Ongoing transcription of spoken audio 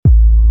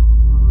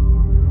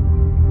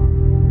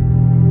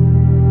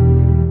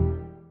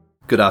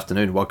Good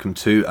afternoon. Welcome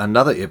to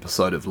another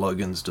episode of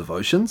Logan's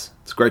Devotions.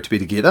 It's great to be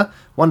together.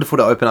 Wonderful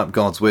to open up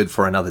God's Word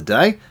for another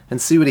day and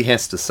see what He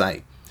has to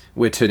say.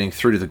 We're turning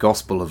through to the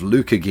Gospel of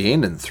Luke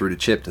again and through to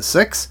chapter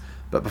 6.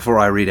 But before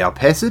I read our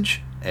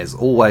passage, as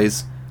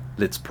always,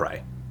 let's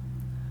pray.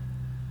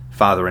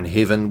 Father in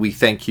heaven, we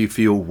thank you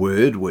for your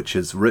Word, which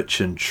is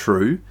rich and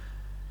true.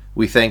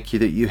 We thank you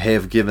that you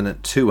have given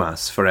it to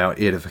us for our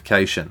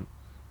edification.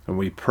 And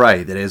we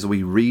pray that as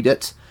we read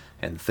it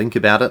and think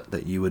about it,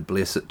 that you would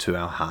bless it to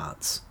our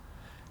hearts.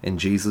 In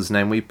Jesus'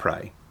 name we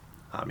pray.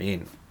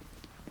 Amen.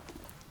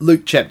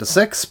 Luke chapter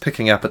 6,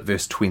 picking up at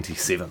verse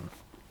 27.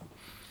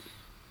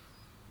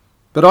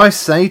 But I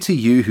say to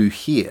you who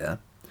hear,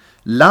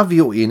 love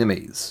your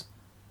enemies.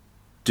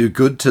 Do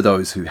good to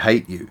those who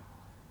hate you.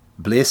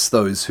 Bless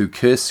those who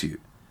curse you.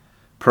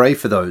 Pray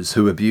for those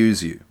who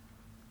abuse you.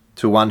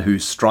 To one who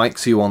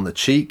strikes you on the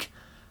cheek,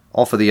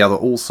 offer the other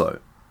also.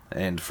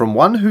 And from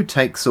one who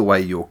takes away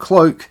your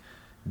cloak,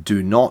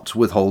 do not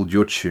withhold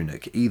your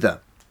tunic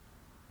either.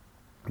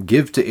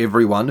 Give to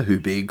everyone who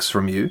begs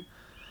from you,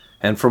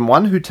 and from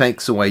one who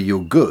takes away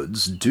your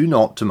goods, do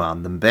not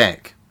demand them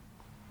back.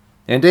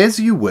 And as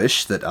you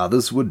wish that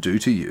others would do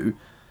to you,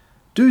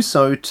 do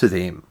so to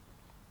them.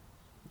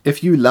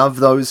 If you love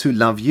those who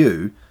love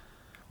you,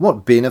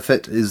 what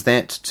benefit is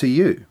that to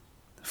you?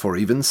 For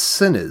even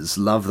sinners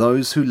love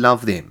those who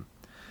love them.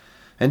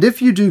 And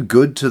if you do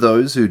good to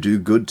those who do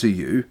good to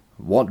you,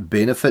 what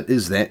benefit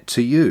is that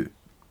to you?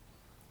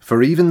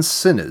 For even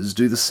sinners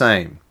do the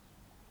same.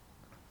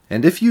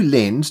 And if you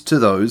lend to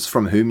those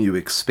from whom you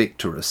expect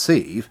to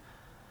receive,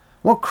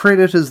 what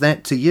credit is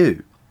that to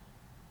you?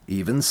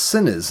 Even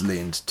sinners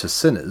lend to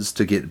sinners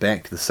to get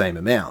back the same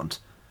amount.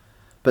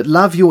 But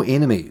love your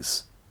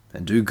enemies,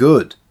 and do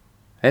good,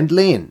 and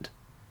lend.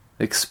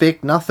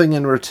 Expect nothing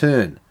in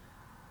return,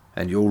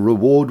 and your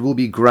reward will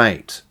be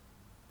great,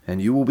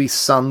 and you will be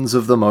sons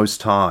of the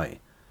Most High.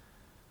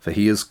 For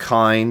he is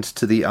kind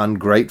to the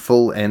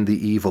ungrateful and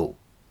the evil.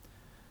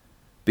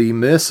 Be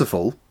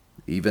merciful,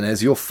 even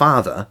as your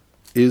Father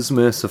is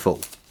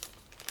merciful.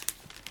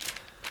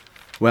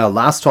 Well,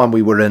 last time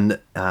we were in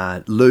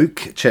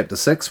Luke chapter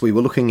 6, we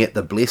were looking at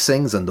the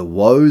blessings and the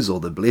woes, or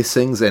the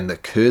blessings and the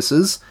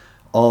curses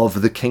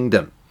of the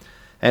kingdom.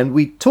 And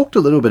we talked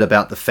a little bit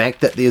about the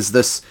fact that there's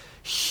this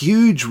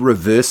huge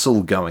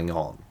reversal going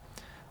on.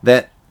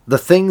 That the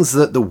things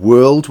that the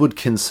world would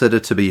consider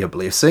to be a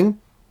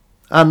blessing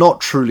are not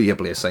truly a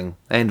blessing,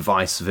 and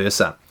vice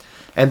versa.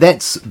 And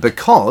that's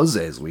because,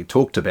 as we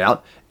talked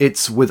about,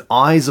 it's with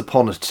eyes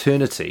upon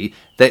eternity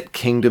that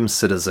kingdom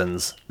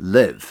citizens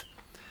live.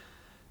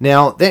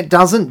 Now, that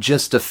doesn't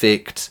just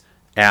affect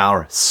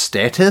our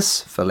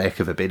status, for lack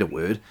of a better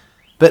word,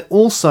 but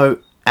also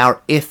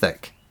our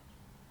ethic.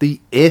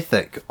 The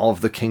ethic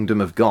of the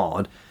kingdom of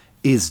God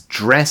is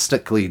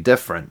drastically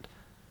different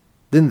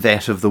than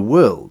that of the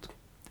world.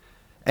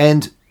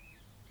 And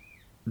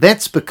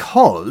that's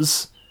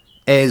because,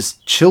 as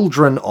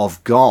children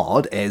of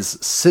God,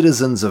 as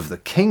citizens of the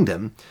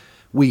kingdom,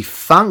 we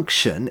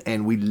function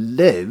and we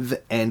live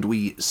and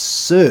we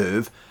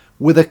serve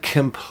with a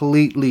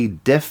completely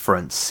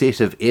different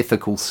set of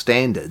ethical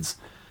standards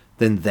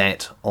than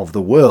that of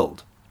the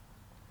world.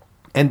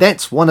 And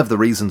that's one of the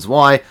reasons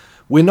why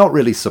we're not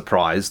really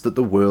surprised that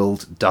the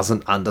world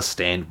doesn't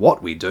understand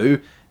what we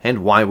do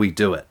and why we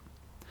do it.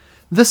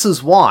 This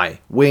is why,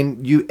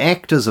 when you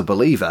act as a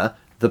believer,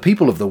 the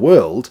people of the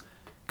world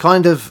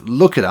kind of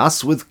look at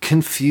us with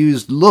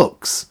confused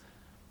looks.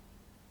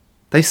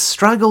 They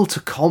struggle to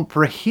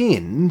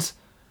comprehend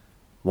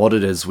what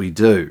it is we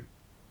do.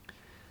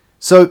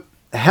 So,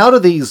 how do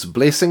these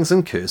blessings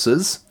and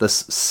curses, this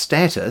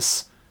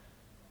status,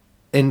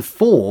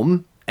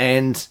 inform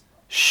and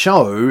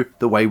show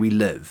the way we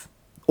live?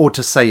 Or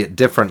to say it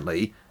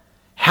differently,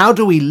 how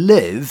do we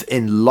live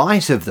in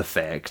light of the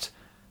fact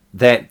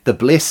that the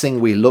blessing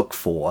we look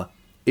for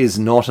is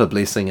not a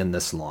blessing in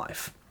this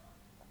life?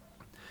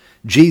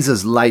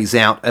 Jesus lays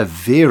out a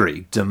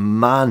very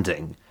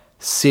demanding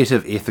set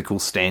of ethical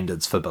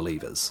standards for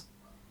believers.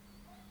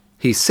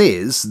 He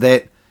says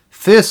that,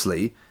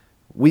 firstly,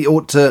 we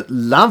ought to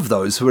love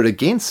those who are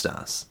against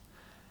us.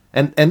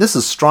 And this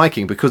is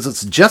striking because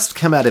it's just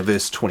come out of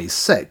verse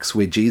 26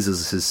 where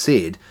Jesus has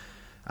said,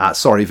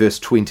 verse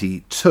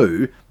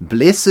 22,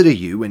 "Blessed are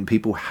you when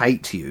people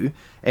hate you,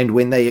 and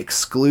when they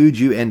exclude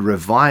you and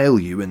revile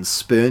you and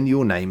spurn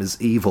your name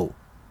as evil,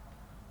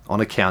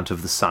 on account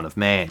of the Son of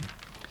Man."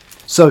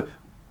 So,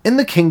 in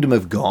the kingdom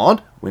of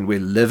God, when we're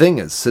living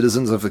as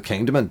citizens of the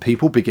kingdom and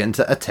people begin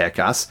to attack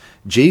us,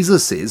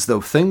 Jesus says the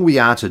thing we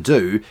are to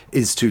do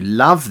is to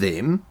love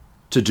them,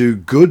 to do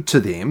good to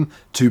them,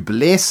 to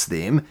bless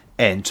them,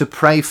 and to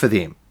pray for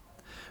them.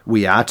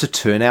 We are to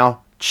turn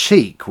our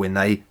cheek when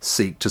they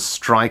seek to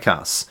strike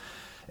us.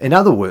 In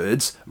other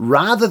words,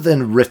 rather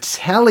than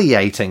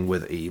retaliating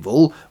with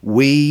evil,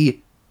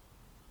 we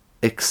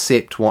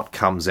accept what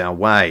comes our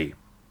way.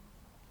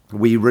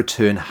 We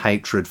return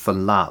hatred for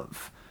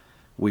love.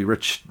 We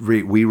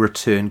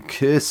return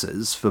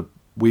curses for...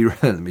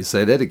 let me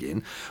say that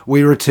again.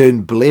 We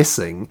return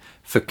blessing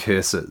for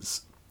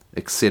curses.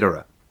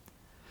 etc.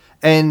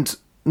 And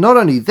not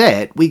only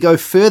that, we go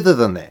further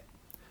than that.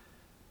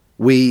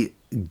 We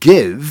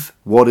give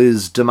what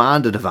is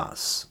demanded of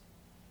us.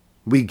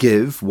 We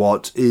give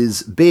what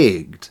is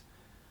begged.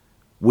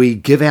 We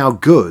give our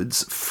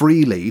goods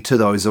freely to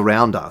those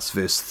around us,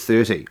 verse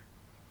 30.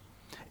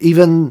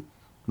 Even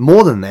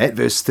more than that,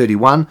 verse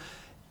 31,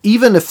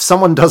 even if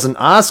someone doesn't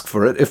ask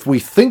for it, if we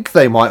think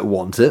they might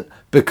want it,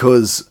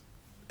 because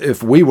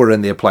if we were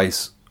in their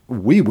place,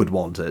 we would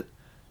want it,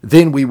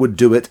 then we would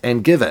do it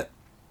and give it.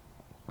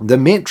 The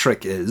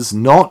metric is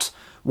not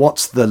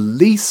what's the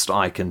least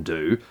I can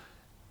do,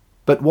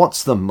 but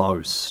what's the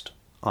most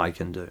I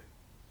can do.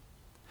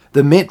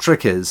 The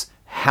metric is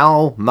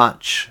how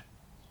much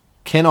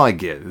can I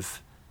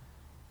give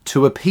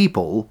to a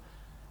people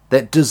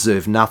that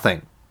deserve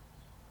nothing.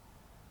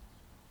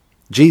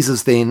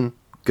 Jesus then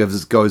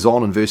goes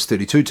on in verse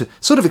 32 to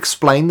sort of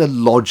explain the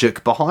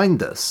logic behind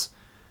this.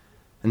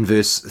 In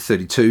verse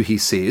 32 he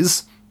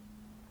says,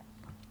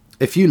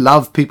 if you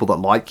love people that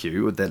like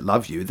you, or that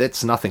love you,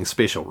 that's nothing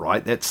special,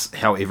 right? That's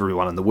how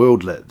everyone in the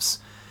world lives.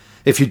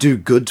 If you do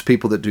good to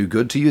people that do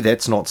good to you,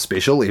 that's not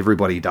special.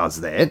 Everybody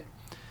does that.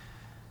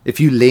 If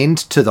you lend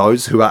to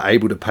those who are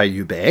able to pay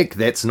you back,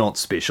 that's not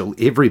special.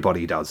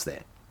 Everybody does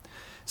that.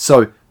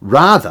 So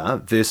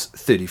rather, verse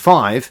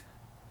 35,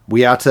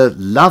 we are to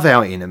love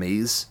our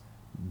enemies,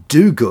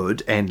 do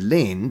good and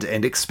lend,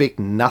 and expect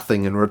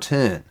nothing in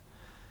return.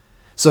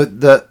 So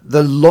the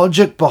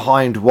logic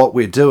behind what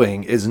we're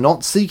doing is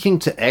not seeking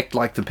to act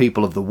like the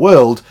people of the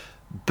world,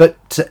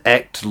 but to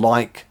act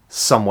like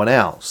someone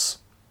else.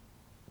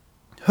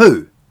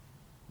 Who?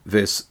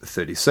 Verse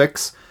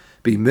 36,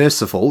 be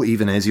merciful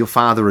even as your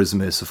Father is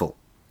merciful.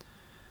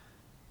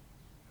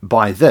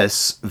 By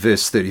this,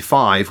 verse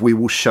 35, we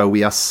will show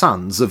we are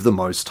sons of the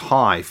Most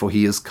High, for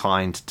he is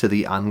kind to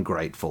the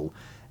ungrateful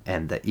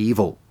and the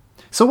evil.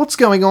 So what's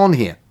going on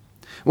here?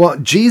 Well,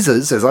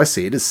 Jesus, as I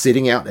said, is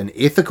setting out an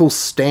ethical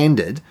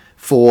standard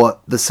for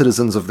the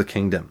citizens of the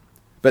kingdom,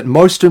 but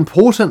most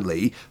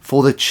importantly,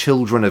 for the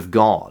children of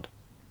God.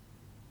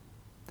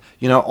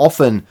 You know,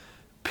 often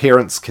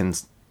parents can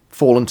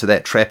fall into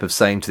that trap of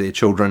saying to their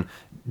children,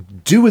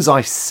 do as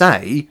I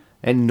say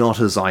and not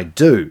as I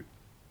do.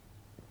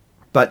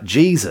 But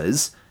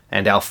Jesus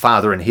and our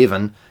Father in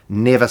heaven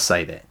never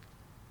say that.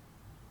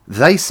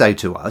 They say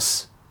to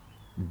us,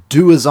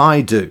 do as I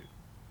do.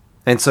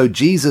 And so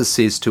Jesus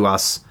says to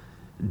us,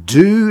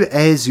 do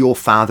as your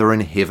Father in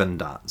heaven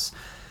does.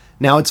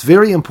 Now, it's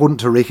very important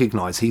to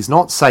recognize he's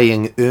not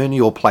saying earn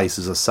your place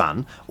as a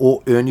son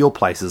or earn your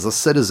place as a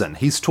citizen.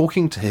 He's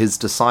talking to his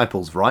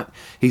disciples, right?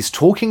 He's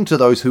talking to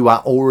those who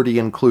are already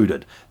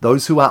included,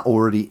 those who are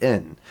already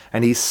in.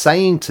 And he's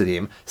saying to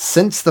them,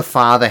 since the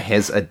Father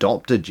has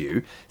adopted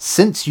you,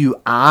 since you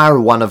are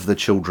one of the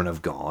children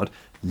of God,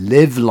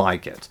 live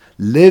like it.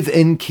 Live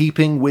in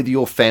keeping with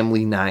your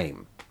family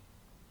name.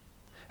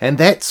 And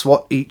that's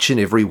what each and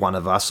every one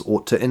of us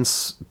ought to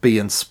be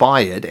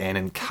inspired and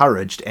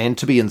encouraged and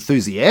to be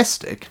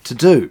enthusiastic to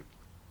do.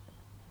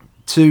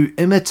 To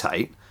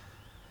imitate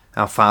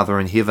our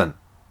Father in heaven.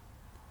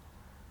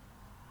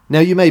 Now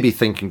you may be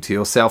thinking to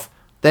yourself,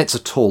 that's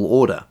a tall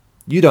order.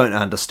 You don't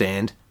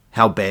understand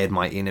how bad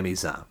my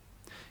enemies are.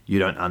 You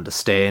don't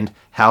understand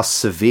how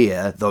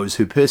severe those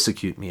who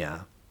persecute me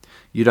are.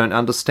 You don't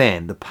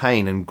understand the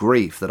pain and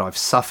grief that I've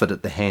suffered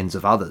at the hands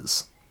of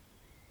others.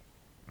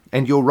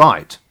 And you're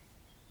right.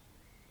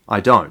 I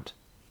don't.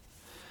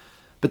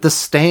 But the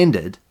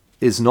standard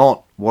is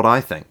not what I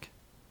think.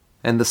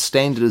 And the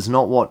standard is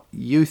not what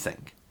you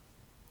think.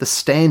 The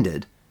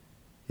standard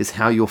is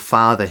how your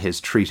Father has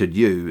treated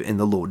you in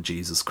the Lord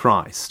Jesus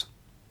Christ.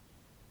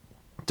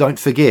 Don't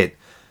forget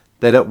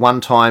that at one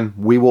time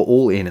we were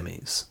all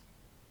enemies.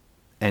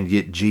 And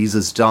yet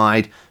Jesus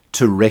died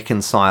to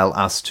reconcile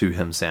us to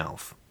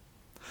himself.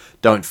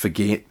 Don't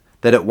forget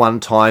that at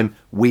one time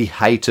we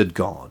hated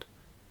God,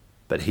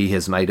 but he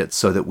has made it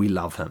so that we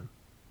love him.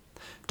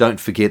 Don't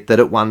forget that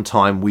at one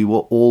time we were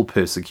all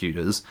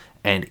persecutors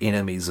and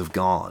enemies of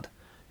God,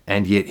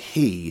 and yet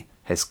he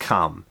has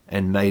come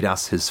and made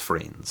us his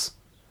friends.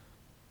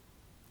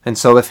 And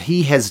so if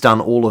he has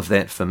done all of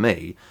that for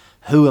me,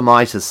 who am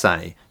I to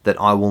say that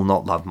I will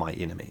not love my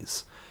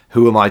enemies?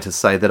 Who am I to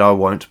say that I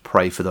won't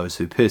pray for those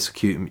who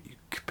persecute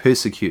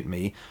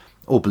me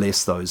or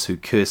bless those who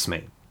curse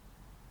me?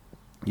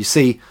 You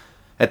see,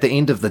 at the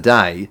end of the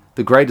day,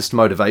 the greatest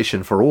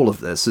motivation for all of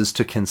this is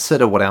to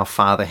consider what our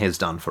Father has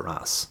done for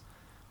us,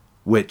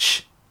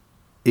 which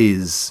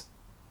is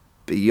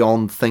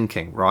beyond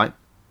thinking, right?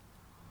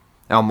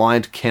 Our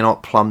mind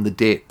cannot plumb the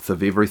depth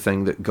of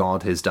everything that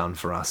God has done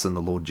for us in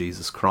the Lord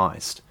Jesus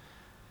Christ.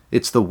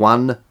 It's the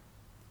one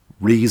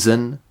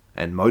reason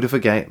and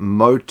motivation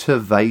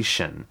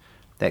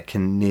that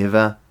can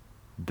never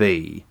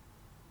be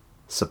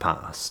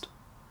surpassed.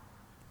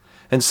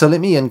 And so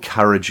let me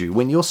encourage you,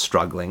 when you're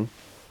struggling,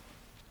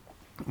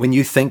 when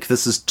you think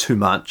this is too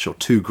much or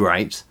too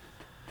great,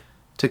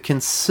 to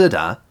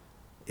consider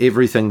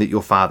everything that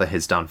your Father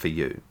has done for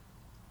you,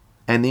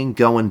 and then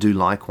go and do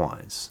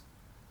likewise.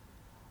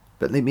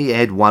 But let me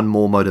add one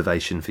more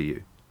motivation for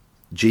you.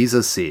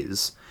 Jesus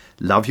says,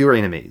 love your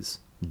enemies,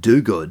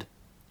 do good,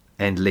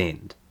 and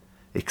lend,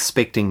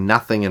 expecting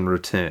nothing in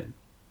return,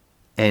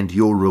 and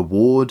your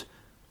reward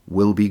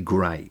will be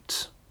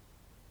great.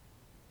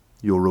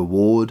 Your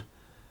reward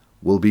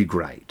will be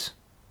great,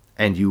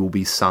 and you will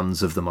be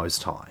sons of the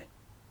Most High.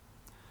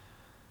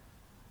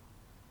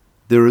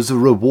 There is a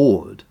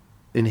reward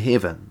in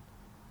heaven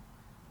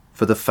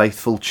for the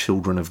faithful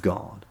children of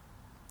God,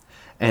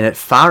 and it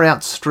far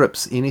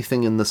outstrips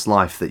anything in this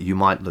life that you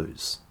might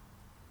lose.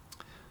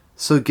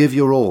 So give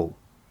your all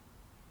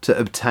to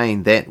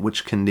obtain that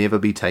which can never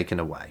be taken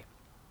away.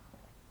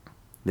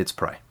 Let's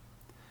pray.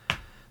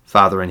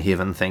 Father in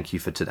heaven, thank you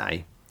for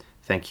today.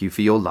 Thank you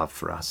for your love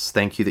for us.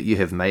 Thank you that you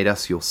have made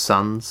us your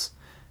sons,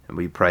 and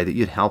we pray that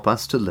you'd help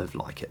us to live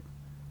like it.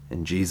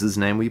 In Jesus'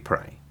 name we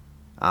pray.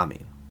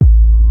 Amen.